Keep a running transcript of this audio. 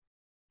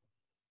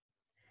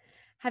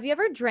Have you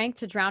ever drank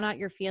to drown out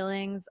your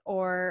feelings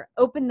or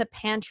opened the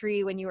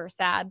pantry when you were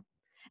sad?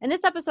 In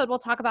this episode, we'll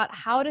talk about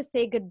how to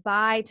say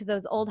goodbye to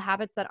those old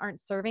habits that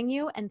aren't serving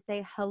you and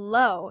say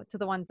hello to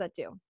the ones that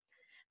do.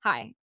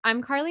 Hi,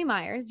 I'm Carly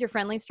Myers, your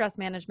friendly stress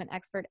management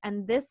expert,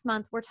 and this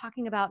month we're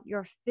talking about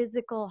your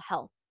physical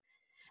health.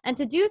 And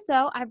to do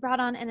so, I brought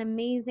on an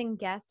amazing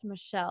guest,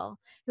 Michelle,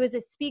 who is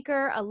a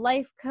speaker, a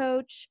life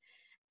coach,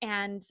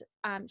 and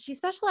she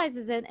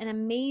specializes in an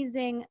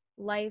amazing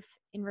life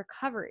in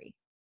recovery,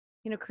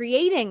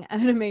 creating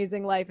an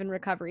amazing life in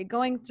recovery,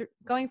 going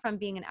from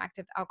being an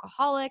active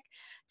alcoholic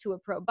to a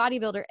pro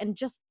bodybuilder in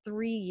just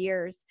 3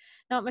 years.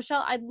 Now,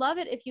 Michelle, I'd love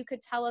it if you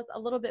could tell us a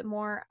little bit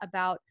more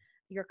about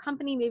your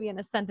company, maybe in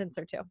a sentence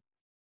or two.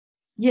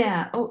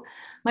 Yeah.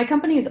 My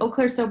company is Eau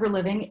Claire Sober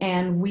Living,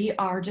 and we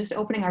are just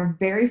opening our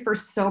very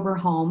first sober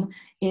home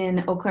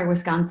in Eau Claire,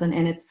 Wisconsin.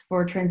 And it's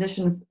for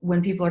transition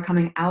when people are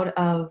coming out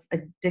of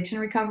addiction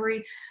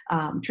recovery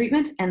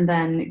treatment, and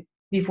then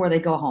before they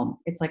go home.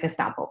 It's like a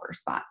stopover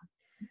spot.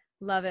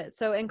 Love it.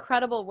 So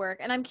incredible work.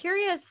 And I'm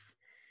curious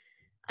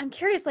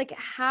like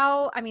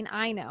how,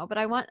 I know, but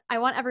I want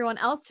everyone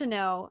else to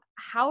know,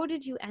 how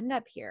did you end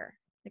up here?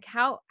 Like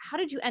how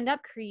did you end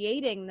up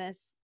creating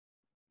this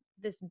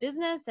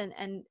business and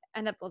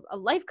end up a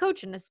life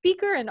coach and a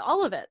speaker and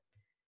all of it?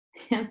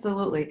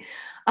 Absolutely.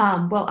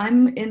 Well,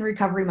 I'm in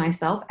recovery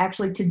myself.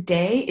 Actually,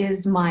 today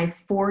is my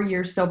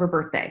 4-year sober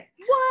birthday.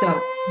 So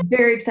What?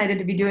 very excited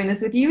to be doing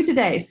this with you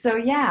today. So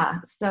yeah,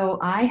 so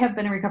I have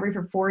been in recovery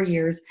for 4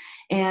 years,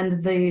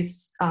 and the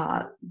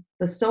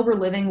sober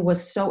living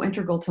was so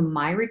integral to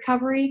my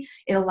recovery.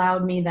 It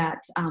allowed me that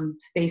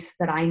space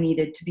that I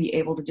needed to be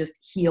able to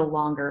just heal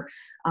longer.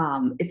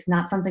 It's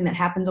not something that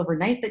happens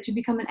overnight that you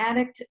become an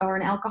addict or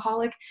an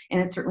alcoholic,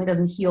 and it certainly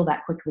doesn't heal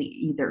that quickly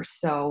either.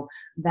 So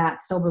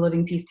that sober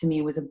living piece to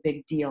me was a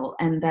big deal.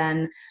 And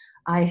then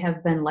I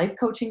have been life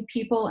coaching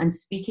people and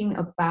speaking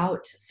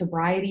about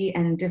sobriety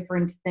and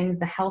different things.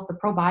 The health, the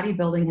pro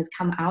bodybuilding has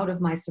come out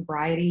of my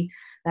sobriety.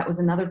 That was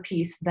another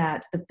piece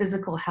that the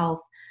physical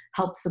health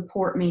helped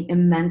support me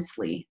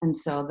immensely. And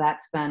so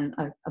that's been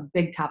a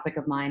big topic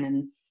of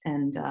mine.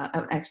 And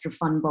an extra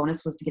fun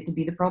bonus was to get to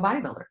be the pro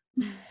bodybuilder.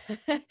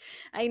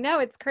 I know,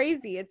 it's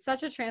crazy. It's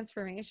such a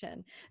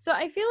transformation. So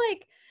I feel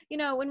like,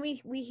 when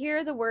we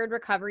hear the word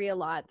recovery a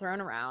lot thrown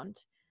around,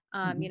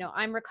 Mhm.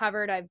 I'm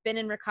recovered. I've been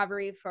in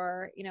recovery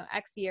for,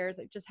 X years.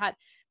 I've just had,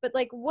 but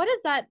like, what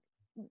is that?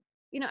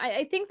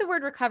 I think the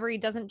word recovery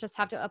doesn't just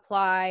have to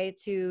apply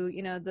to,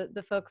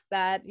 the folks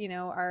that,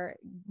 are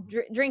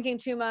drinking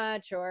too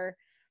much or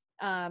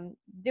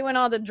doing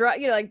all the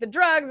like the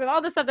drugs and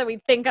all the stuff that we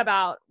think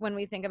about when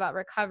we think about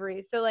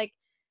recovery. So like,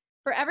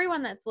 for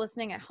everyone that's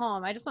listening at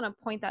home, I just want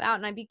to point that out.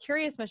 And I'd be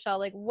curious, Michelle,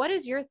 like, what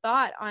is your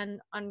thought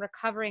on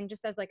recovering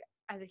just as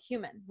as a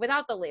human,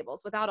 without the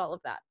labels, without all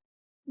of that?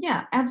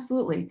 Yeah,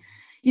 absolutely.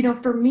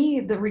 For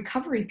me, the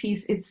recovery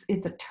piece,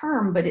 it's a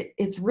term, but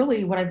it's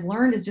really what I've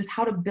learned is just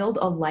how to build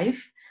a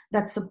life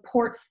that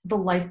supports the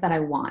life that I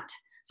want.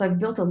 So I've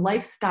built a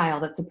lifestyle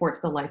that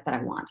supports the life that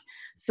I want.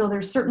 So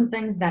there's certain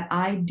things that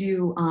I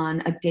do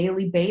on a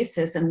daily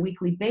basis and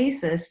weekly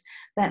basis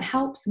that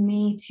helps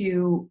me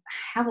to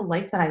have a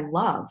life that I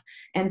love.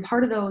 And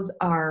part of those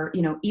are,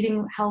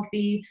 eating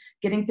healthy,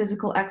 getting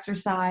physical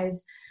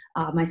exercise,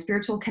 my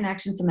spiritual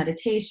connection, some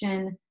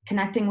meditation,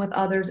 connecting with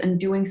others, and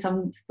doing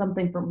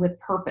something with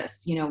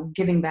purpose,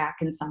 giving back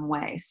in some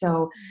way.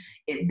 So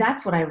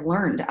that's what I've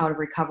learned out of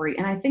recovery.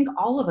 And I think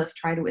all of us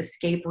try to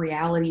escape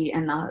reality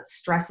and the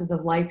stresses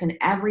of life and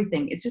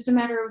everything. It's just a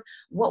matter of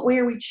what way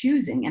are we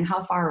choosing and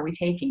how far are we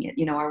taking it?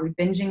 Are we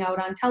binging out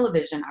on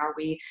television? Are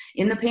we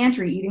in the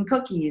pantry eating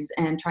cookies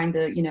and trying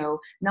to,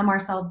 numb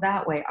ourselves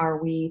that way?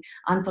 Are we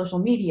on social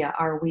media?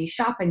 Are we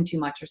shopping too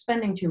much or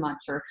spending too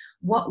much? Or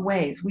what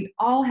ways? We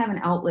all have an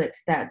outlet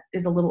that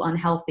is a little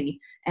unhealthy,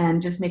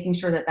 and just making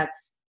sure that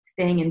that's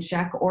staying in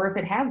check. Or if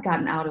it has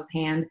gotten out of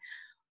hand,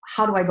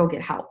 how do I go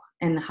get help,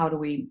 and how do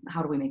we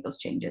make those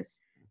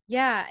changes?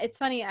 Yeah, it's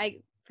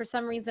funny. For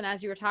some reason,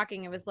 as you were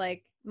talking, it was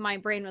like my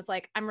brain was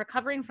like, I'm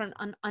recovering from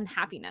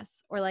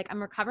unhappiness, or like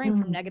I'm recovering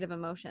from Mhm. negative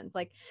emotions.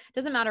 Like, it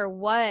doesn't matter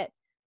what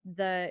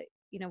the,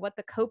 what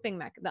the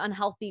the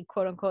unhealthy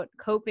quote unquote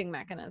coping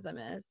mechanism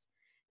is.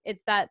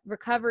 It's that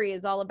recovery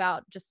is all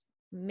about just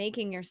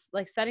making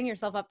setting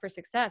yourself up for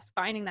success,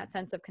 finding that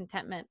sense of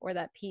contentment or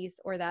that peace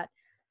or that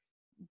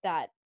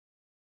that's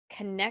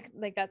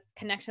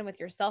connection with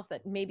yourself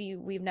that maybe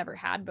we've never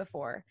had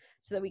before,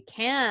 so that we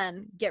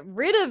can get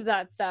rid of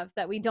that stuff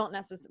that we're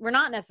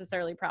not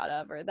necessarily proud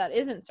of, or that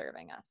isn't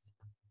serving us.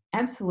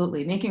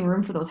 Absolutely. Making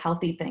room for those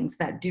healthy things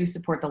that do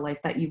support the life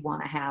that you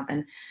want to have.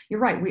 And you're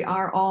right. We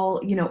are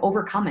all,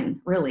 overcoming,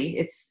 really.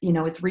 It's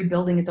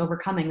rebuilding, it's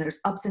overcoming.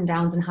 There's ups and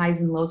downs and highs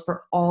and lows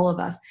for all of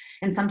us.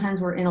 And sometimes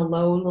we're in a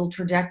low little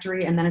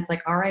trajectory, and then it's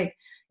like, all right,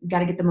 you got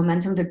to get the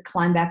momentum to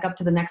climb back up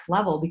to the next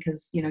level,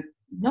 because,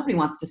 nobody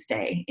wants to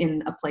stay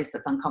in a place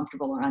that's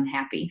uncomfortable or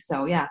unhappy.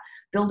 So yeah,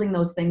 building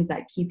those things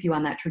that keep you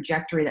on that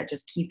trajectory, that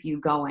just keep you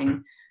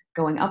going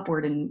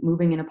upward and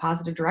moving in a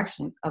positive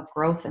direction of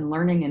growth and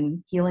learning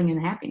and healing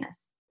and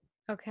happiness.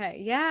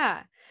 Okay.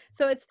 Yeah.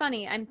 So it's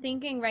funny. I'm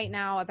thinking right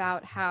now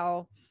about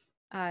how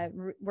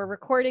we're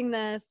recording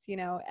this,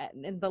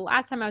 and the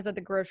last time I was at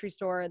the grocery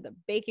store, the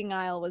baking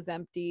aisle was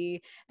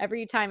empty.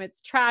 Every time it's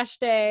trash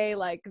day,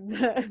 like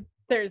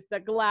there's the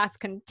glass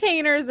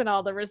containers and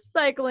all the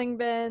recycling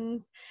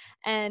bins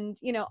and,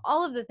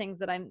 all of the things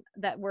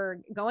that we're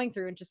going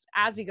through, and just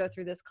as we go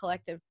through this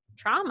collective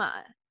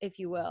trauma, if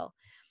you will.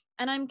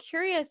 And I'm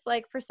curious,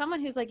 like, for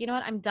someone who's like, you know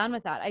what, I'm done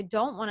with that. I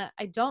don't want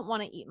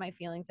to eat my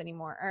feelings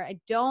anymore, or I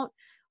don't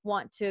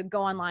want to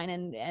go online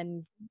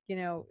and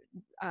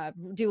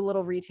do a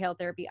little retail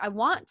therapy. I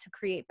want to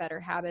create better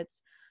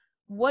habits.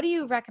 What do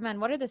you recommend?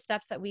 What are the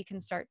steps that we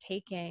can start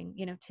taking,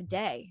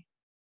 today?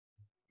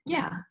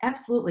 Yeah,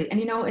 absolutely.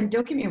 And and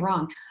don't get me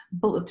wrong,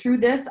 but through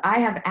this, I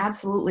have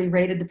absolutely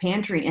raided the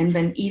pantry and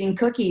been eating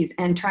cookies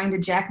and trying to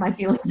jack my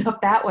feelings up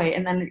that way.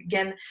 And then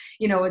again,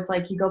 it's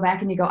like you go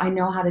back and you go, I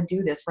know how to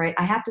do this, right?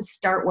 I have to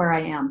start where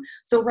I am.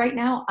 So right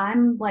now,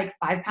 I'm like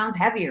 5 pounds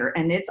heavier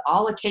and it's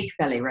all a cake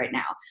belly right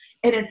now.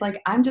 And it's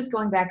like, I'm just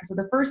going back. So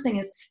the first thing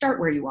is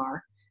start where you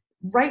are.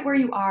 Right where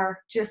you are,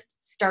 just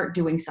start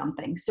doing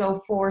something.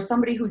 So for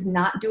somebody who's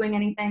not doing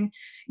anything,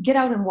 get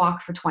out and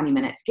walk for 20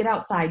 minutes, get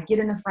outside, get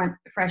in the front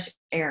fresh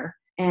air,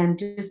 and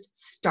just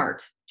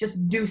start.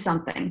 Just do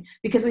something,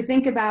 because we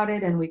think about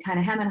it and we kind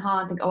of hem and haw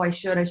and think, oh, I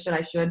should.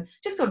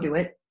 Just go do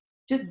it.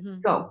 Just Hmm.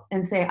 go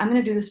and say, I'm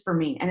going to do this for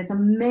me. And it's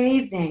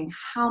amazing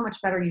how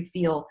much better you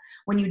feel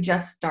when you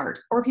just start.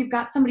 Or if you've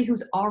got somebody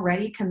who's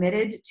already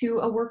committed to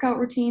a workout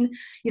routine,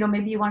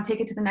 maybe you want to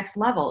take it to the next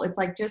level. It's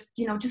like, just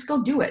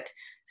go do it.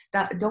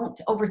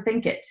 Don't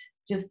overthink it.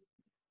 Just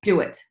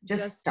do it.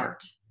 Just Just do.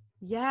 start.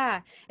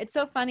 Yeah. It's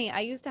so funny. I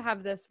used to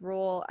have this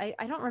rule.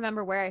 I don't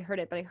remember where I heard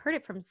it, but I heard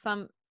it from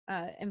some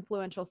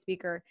influential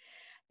speaker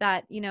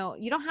that, you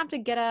don't have to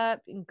get up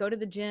and go to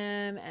the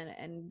gym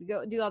and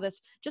go do all this.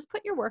 Just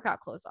put your workout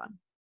clothes on.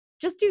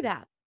 Just do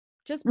that.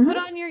 Just put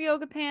Hmm. on your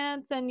yoga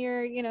pants and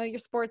your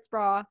sports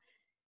bra,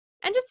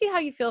 and just see how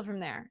you feel from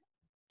there.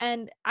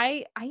 And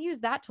I use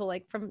that tool,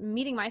 like, from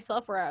meeting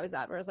myself where I was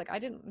at, where I was like, I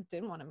didn't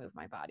want to move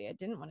my body. I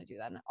didn't want to do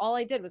that. And all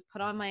I did was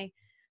put on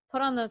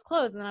those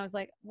clothes. And then I was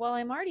like, well,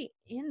 I'm already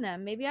in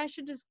them. Maybe I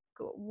should just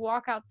go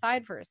walk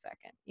outside for a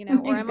second,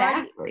 or I'm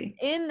already Exactly.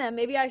 in them.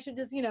 Maybe I should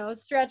just,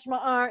 stretch my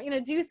arm,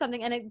 do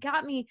something. And it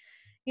got me,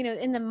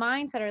 in the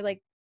mindset, or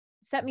like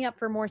set me up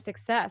for more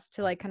success,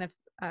 to like kind of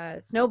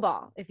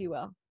snowball, if you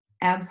will.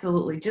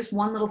 Absolutely. Just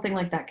one little thing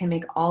like that can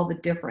make all the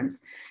difference.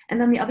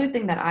 And then the other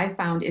thing that I've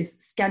found is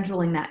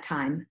scheduling that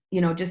time,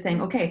 just saying,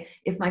 Mm. okay,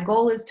 if my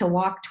goal is to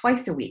walk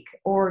twice a week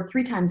or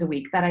 3 times a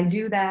week, that I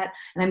do that.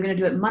 And I'm going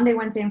to do it Monday,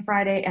 Wednesday, and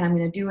Friday. And I'm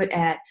going to do it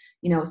at,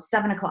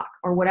 7 o'clock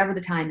or whatever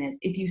the time is.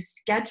 If you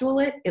schedule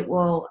it, it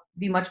will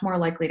be much more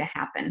likely to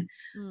happen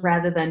Mm.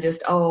 rather than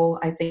just, oh,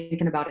 I'm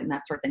thinking about it and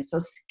that sort of thing. So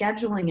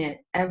scheduling it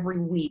every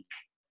week,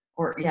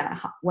 or yeah,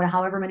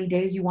 however many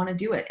days you want to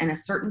do it, and a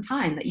certain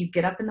time that you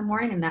get up in the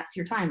morning and that's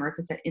your time, or if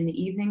it's in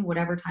the evening,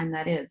 whatever time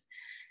that is,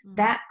 Mm.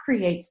 that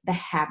creates the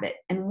habit.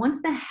 And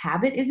once the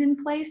habit is in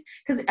place,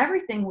 because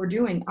everything we're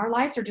doing, our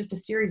lives are just a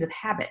series of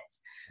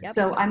habits. Yep.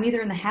 So I'm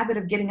either in the habit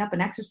of getting up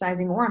and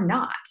exercising or I'm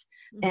not.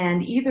 Hmm.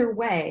 And either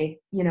way,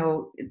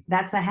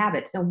 that's a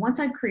habit. So once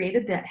I've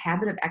created that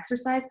habit of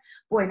exercise,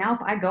 boy, now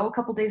if I go a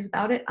couple days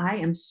without it, I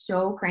am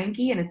so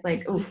cranky. And it's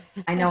like, oof,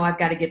 I know I've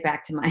got to get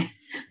back to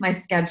my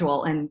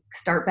schedule and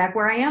start back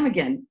where I am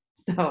again.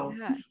 So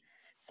Yeah.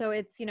 So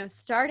it's,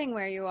 starting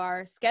where you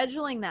are,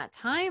 scheduling that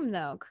time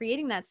though,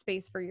 creating that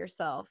space for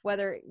yourself,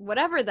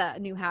 whatever the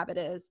new habit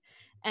is,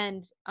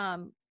 and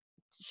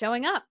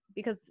showing up,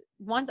 because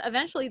once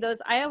eventually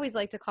those, I always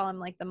like to call them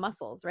like the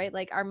muscles, right?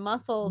 Like our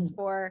muscles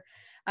for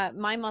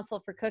my muscle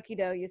for cookie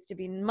dough used to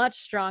be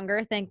much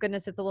stronger. Thank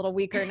goodness it's a little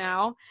weaker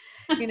now,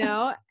 you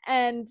know,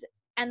 and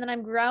then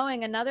I'm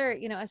growing another,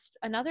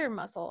 another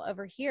muscle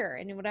over here,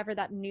 and whatever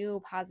that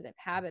new positive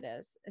habit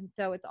is. And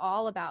so it's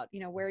all about,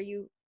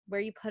 where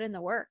you put in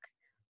the work.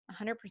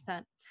 100%.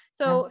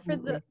 So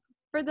absolutely.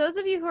 for those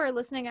of you who are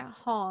listening at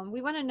home,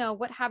 we want to know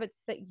what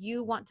habits that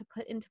you want to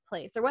put into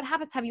place, or what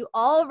habits have you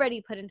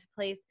already put into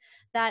place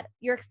that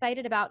you're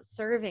excited about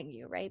serving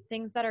you, right?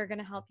 Things that are going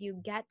to help you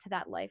get to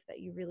that life that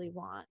you really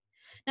want.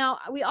 Now,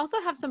 we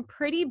also have some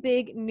pretty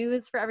big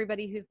news for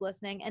everybody who's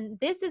listening, and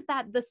this is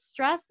that the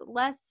Stress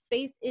Less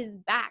Space is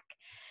back.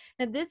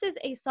 Now, this is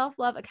a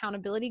self-love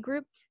accountability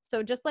group.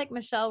 So just like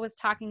Michelle was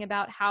talking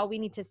about how we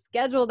need to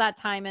schedule that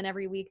time in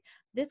every week,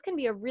 this can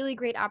be a really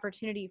great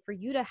opportunity for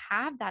you to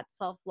have that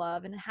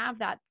self-love and have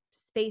that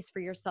space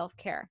for your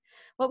self-care.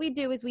 What we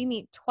do is we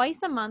meet twice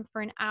a month for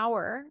an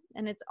hour,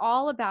 and it's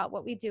all about,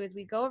 what we do is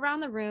we go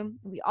around the room,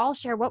 we all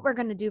share what we're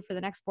going to do for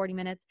the next 40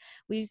 minutes.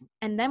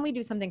 And then we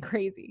do something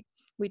crazy.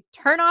 We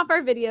turn off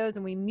our videos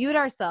and we mute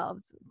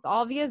ourselves. It's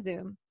all via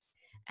Zoom.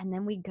 And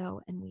then we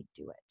go and we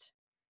do it.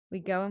 We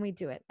go and we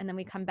do it. And then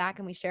we come back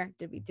and we share,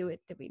 did we do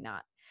it? Did we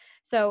not?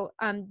 So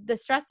the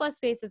Stress Less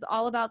Space is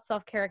all about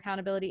self-care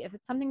accountability. If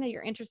it's something that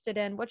you're interested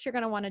in, what you're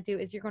going to want to do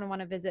is you're going to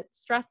want to visit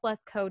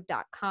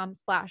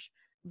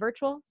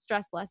stresslesscode.com/virtual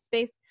stress less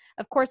space.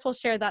 Of course, we'll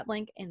share that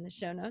link in the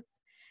show notes.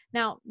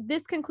 Now,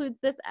 this concludes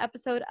this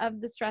episode of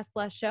the Stress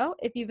Less Show.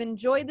 If you've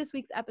enjoyed this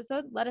week's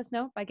episode, let us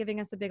know by giving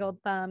us a big old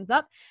thumbs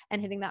up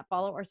and hitting that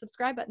follow or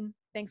subscribe button.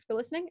 Thanks for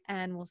listening,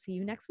 and we'll see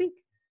you next week.